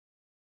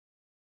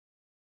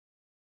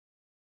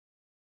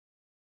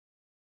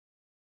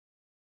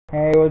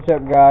Hey, what's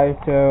up guys?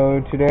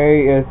 So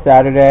today is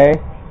Saturday,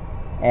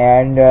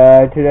 and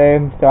today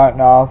I'm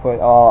starting off with,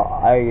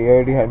 I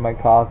already had my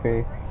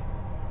coffee,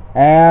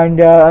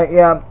 and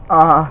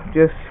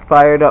just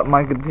fired up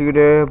my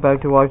computer,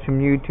 about to watch some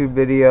YouTube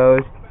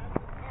videos.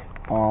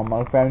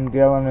 My friend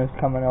Dylan is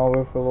coming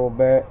over for a little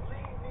bit,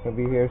 he'll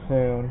be here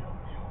soon.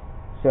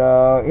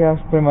 So yeah,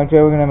 that's pretty much it.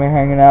 We're gonna be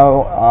hanging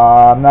out.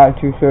 I'm not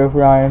too sure if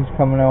Ryan's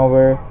coming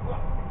over,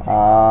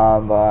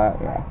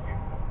 but yeah.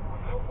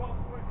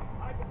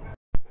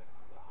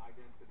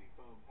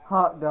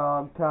 Hot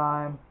dog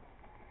time.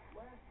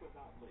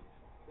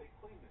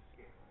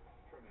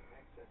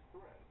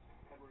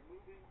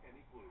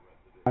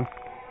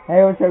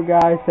 Hey, what's up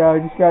guys? So I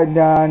just got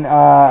done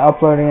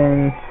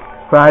uploading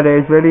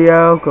Friday's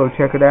video. Go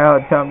check it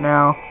out. It's up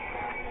now.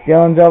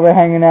 Dylan's over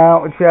hanging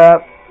out. What's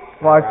up?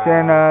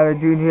 Watching the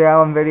G.G.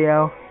 Allen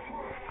video.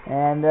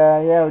 And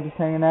yeah, we're just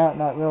hanging out,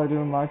 not really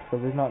doing much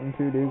because there's nothing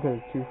to do because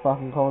it's too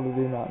fucking cold to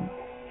do nothing.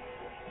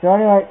 So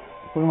anyway,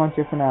 pretty much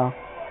it for now.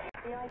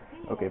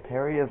 Okay,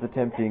 Perry is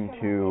attempting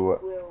to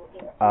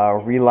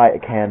relight a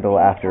candle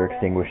after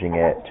extinguishing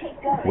it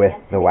with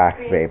the wax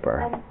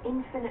vapor.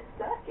 I'm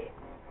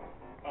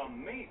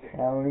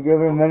gonna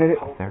give it a minute.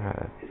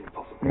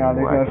 No,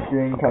 there's no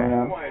screen coming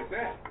up.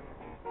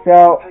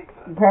 So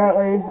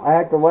apparently, I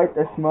have to light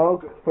the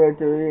smoke for it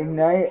to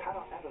reignite.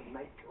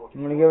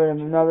 I'm gonna give it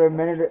another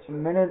minute to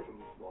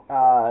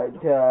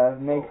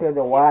make sure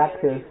the wax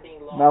is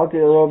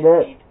melted a little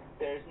bit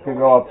to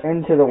go up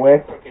into the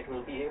wick.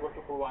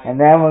 And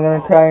then we're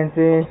going to try and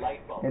see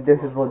if this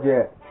is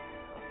legit.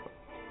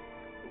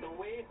 The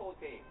way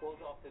Jose pulls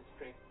off this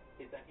trick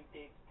is that he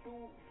takes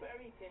two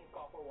very thin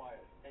copper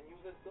wires and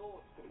uses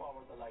those to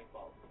power the light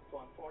bulb. So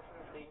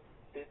unfortunately,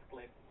 this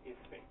clip is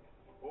fake.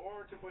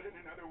 Or to put it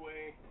another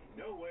way,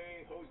 no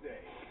way,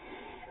 Jose.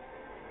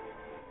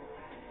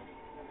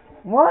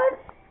 What?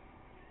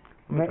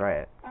 Let me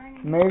try it.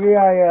 Maybe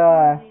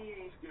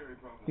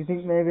do you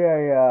think maybe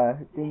I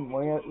didn't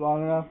wait it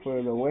long enough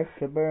for the wick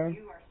to burn?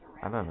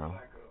 I don't know.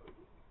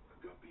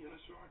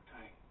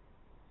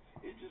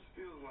 It just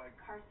feels like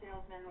car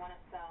salesmen want to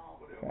sell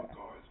whatever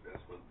car is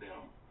best for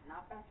them.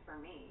 not best for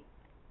me.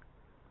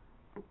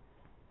 There's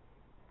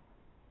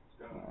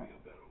gotta be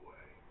a better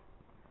way.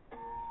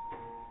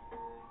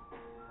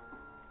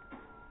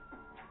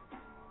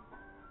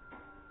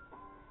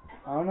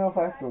 I don't know if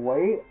I have to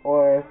wait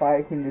or if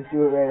I can just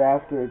do it right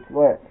after it's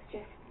lit.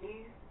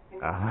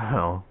 I don't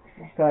know.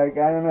 It's like,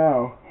 I don't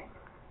know.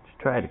 Just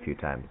try it a few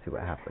times, see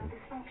what happens.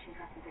 Dysfunction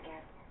happens again.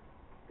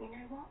 You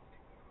know what?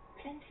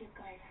 Plenty of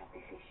guys have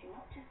this issue,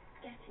 not just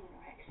getting an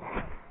erection,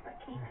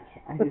 but keeping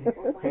it.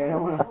 I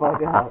don't want to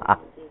fuck up.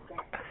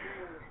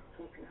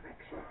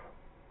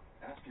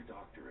 Ask your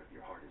doctor if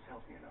your heart is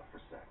healthy enough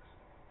for sex.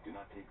 Do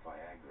not take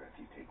Viagra if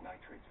you take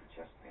nitrates for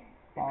chest pain.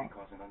 It may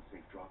cause an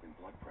unsafe drop in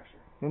blood pressure.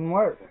 Didn't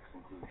work. Effects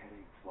include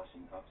headache,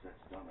 flushing, upset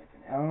stomach,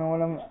 and I don't know what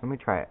I'm... Let me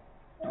try it.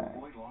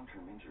 avoid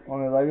long-term injury.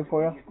 Want me to light it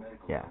for you?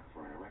 Yeah.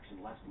 For an erection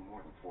lasting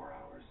more than 4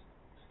 hours.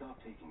 Stop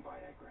taking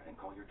Viagra and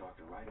call your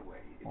doctor right away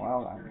if you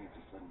experience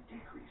a sudden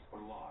decrease or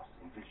loss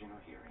in vision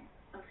or hearing.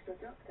 Ask your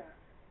doctor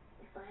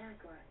if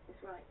Viagra is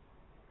right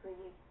for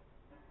you.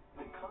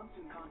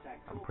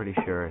 I'm pretty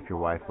sure if your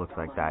wife looks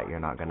like that,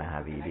 you're not gonna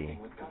have ED.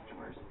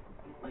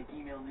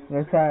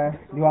 Let's, do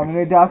you want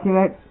me to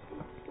document?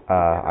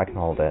 I can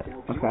hold it.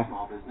 Okay.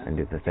 And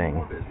do the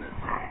thing.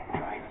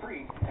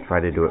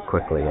 Try to do it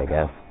quickly, I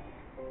guess.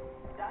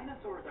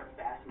 Dinosaurs are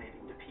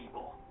fascinating to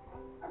people.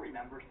 I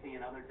remember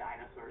seeing other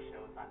dinosaur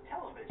shows on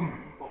television,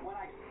 but when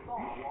I saw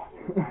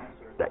walking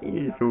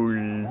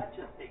dinosaurs, that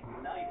just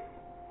ignited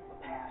a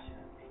passion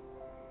in me.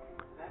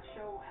 That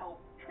show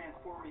helped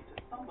transform me to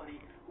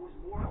somebody who was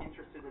more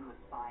interested in the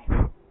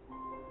science.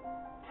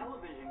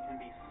 Television can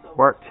be so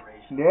Worked.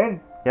 You did?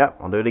 Yep,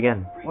 I'll do it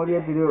again. What, do you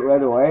have to do it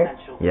right away?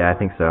 Yeah, I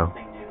think so.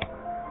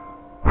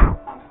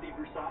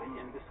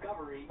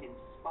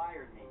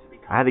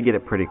 I had to get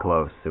it pretty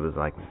close. It was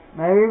like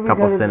a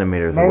couple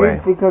centimeters away. Maybe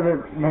it's because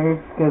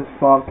it's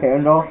small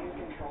candle.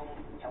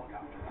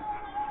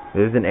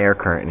 There's an air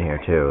current in here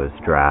too.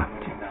 It's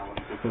draft.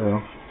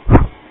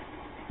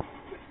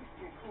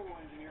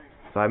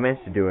 So I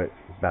managed to do it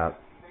about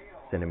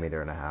a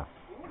centimeter and a half.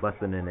 Less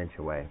than an inch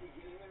away.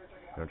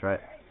 You wanna try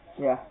it?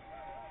 yeah.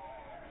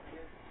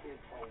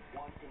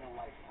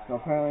 So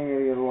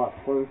apparently you're a lot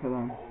closer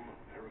then.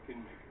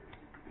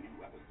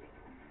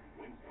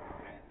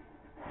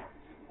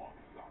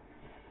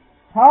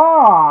 Oh,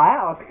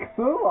 that was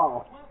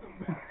cool.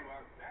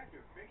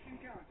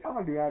 I'm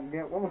gonna do that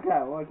again. One more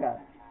time.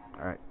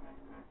 Alright.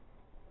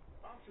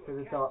 Because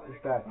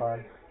it's that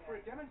fun. For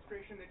a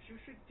demonstration that you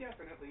should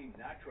definitely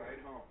not try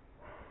at home.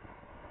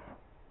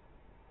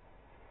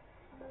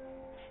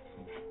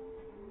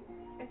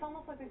 It's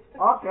almost like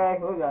Okay,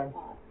 we're done.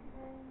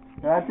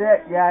 That's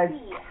it, guys.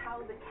 How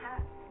the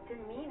cat's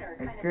demeanor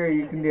It's true,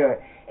 you can do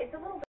it. It's a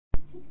little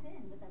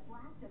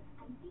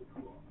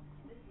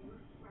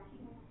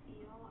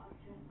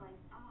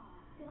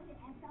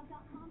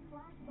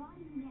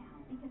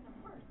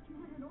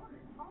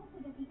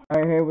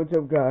Alright, hey, what's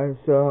up, guys?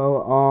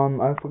 So,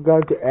 I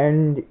forgot to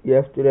end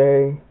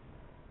yesterday.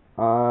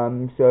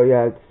 So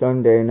yeah, it's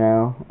Sunday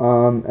now.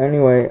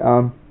 Anyway,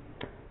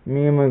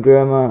 me and my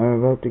grandma are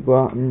about to go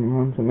out and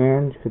run some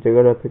errands because I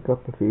gotta pick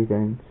up a few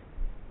things.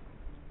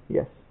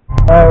 Yes.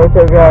 Alright, what's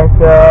up, guys?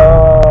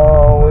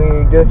 So,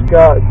 we just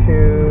got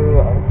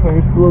to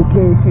first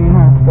location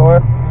at the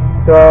store.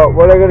 So,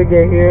 what I gotta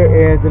get here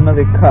is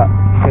another cup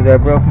because I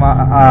broke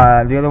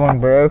my, the other one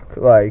broke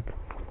like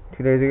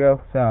 2 days ago.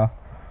 So,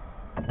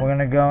 we're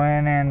gonna go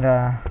in and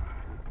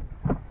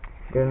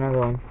get another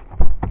one.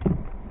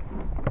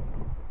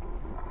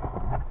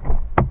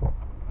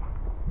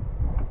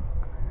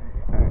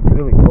 It's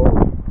really cold.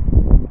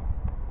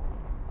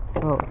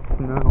 Oh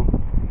no.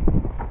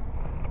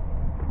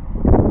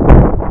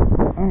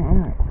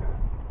 Alright.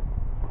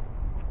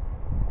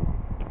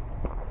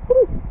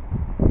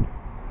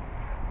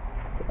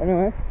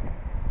 Anyway,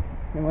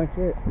 pretty much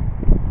it.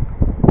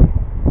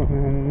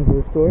 And into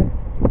the store.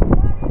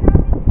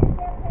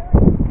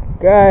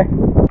 Okay.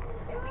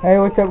 Hey,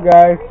 what's up,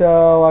 guys?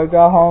 So I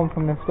got home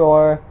from the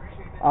store.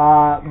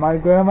 My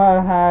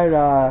grandma had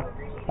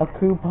a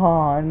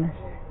coupon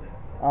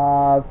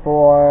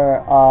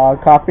for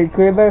coffee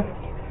creamer.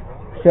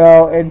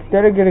 So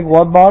instead of getting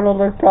one bottle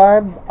this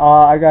time,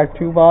 I got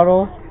 2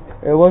 bottles.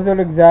 It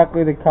wasn't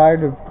exactly the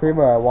kind of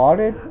creamer I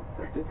wanted,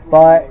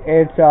 but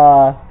it's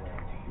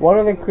one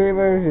of the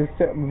creamers is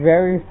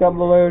very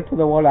similar to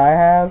the one I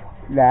have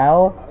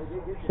now.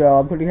 So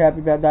I'm pretty happy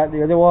about that.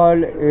 The other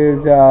one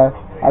is a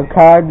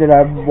kind that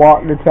I've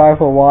wanted to try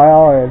for a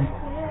while, and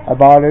I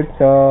bought it.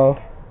 So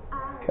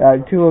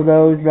 2 of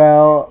those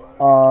now.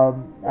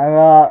 I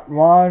got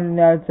one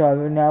that's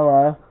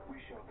vanilla.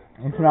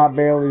 It's not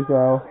Bailey's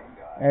though.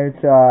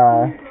 It's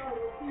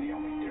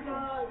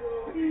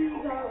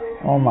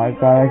oh my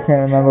god, I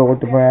can't remember what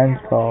the brand's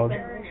called.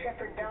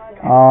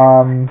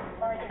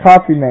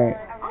 Coffee Mate.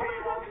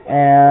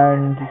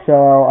 And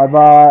so I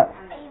bought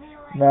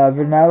the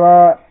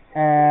vanilla,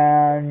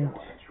 and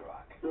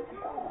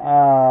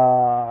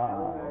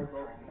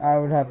I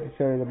would have to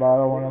show you the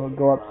bottle when I would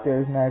go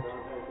upstairs next.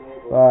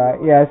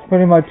 But yeah, that's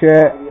pretty much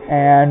it.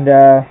 And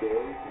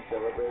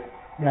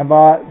I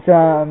bought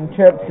some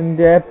chips and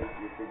dip,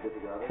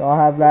 so I'll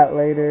have that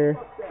later.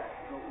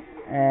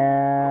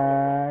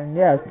 And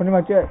yeah, that's pretty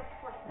much it.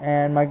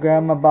 And my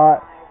grandma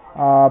bought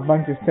a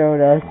bunch of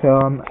soda, so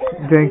I'm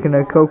drinking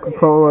a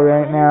Coca-Cola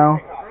right now.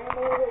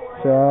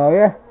 So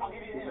yeah.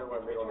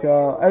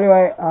 So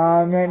anyway,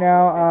 right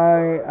now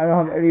I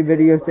don't have any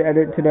videos to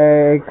edit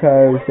today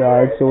because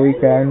it's the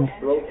weekend.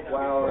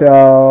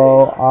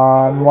 So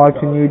I'm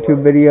watching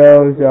YouTube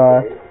videos.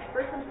 I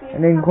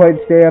didn't quite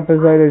stay up as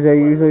late as I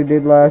usually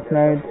did last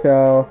night,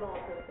 so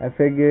I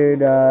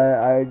figured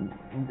I'd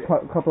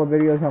put a couple of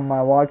videos on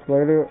my watch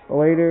later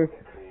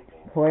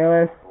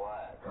playlist.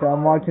 So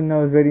I'm watching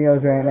those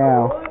videos right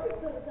now.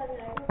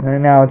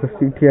 Right now it's a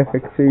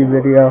CTFXC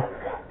video.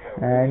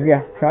 And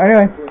yeah, so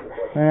anyway,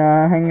 I'm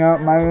gonna hang out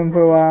in my room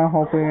for a while.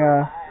 Hopefully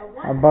a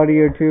buddy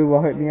or 2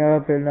 will hit me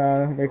up and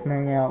they can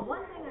hang out.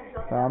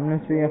 So I'm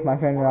gonna see if my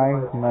friend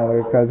Ryan can come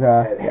over, cause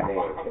yeah.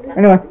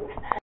 Anyway.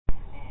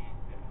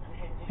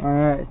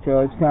 Alright, so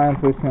it's time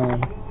for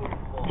some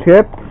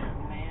chips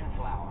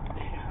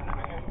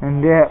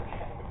and dip.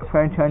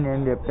 French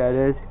onion dip, that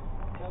is.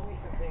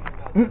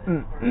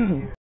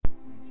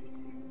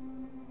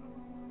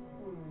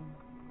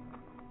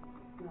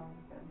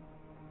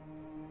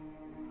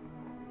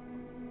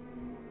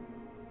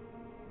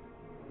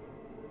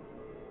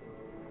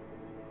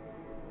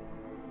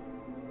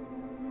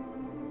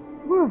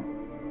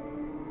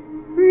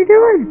 What are you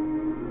doing?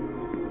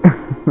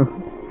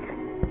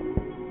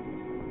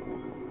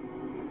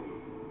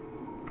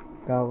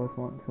 God was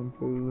wanting some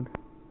food,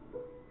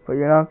 but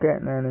you're not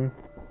getting any.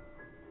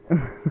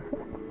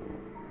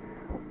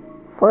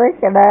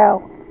 Freaking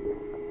out.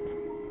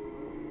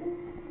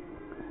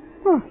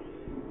 Huh.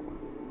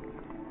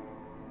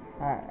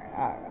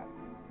 Alright.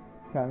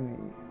 Time to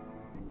eat.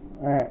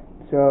 Alright,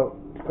 so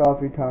it's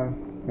coffee time,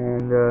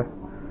 and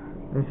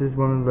this is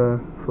one of the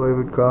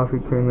flavored coffee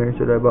creamers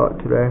that I bought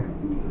today.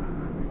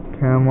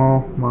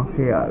 Caramel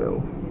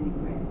macchiato.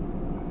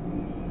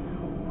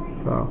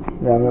 So,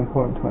 yeah, I'm gonna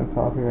pour it into my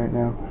coffee right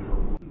now.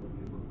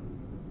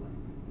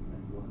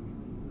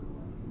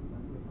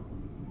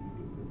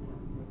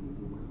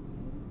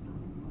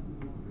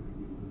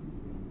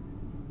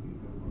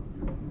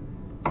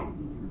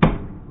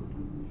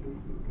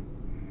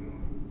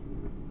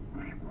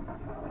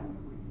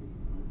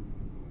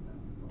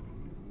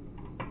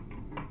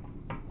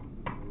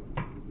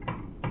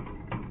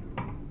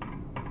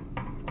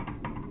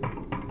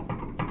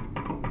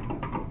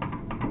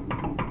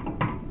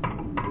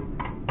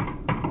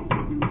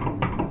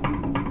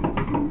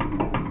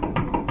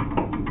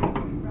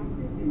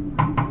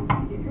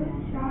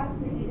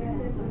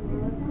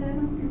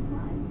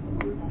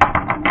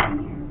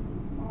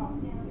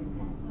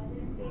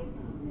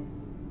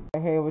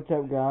 Hey, what's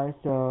up, guys?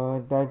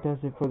 So that does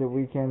it for the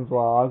weekend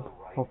vlog.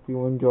 Hope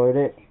you enjoyed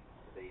it.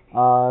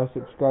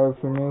 Subscribe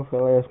if you're new for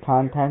the latest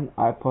content.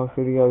 I post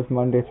videos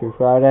Monday through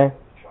Friday.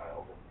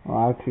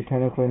 Well, actually,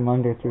 technically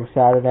Monday through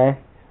Saturday.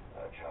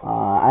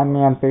 I'm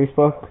on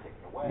Facebook,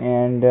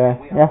 and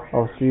yeah,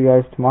 I'll see you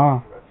guys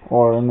tomorrow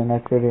or in the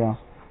next video.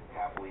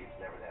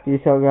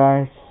 Peace out,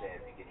 guys.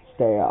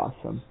 Stay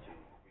awesome.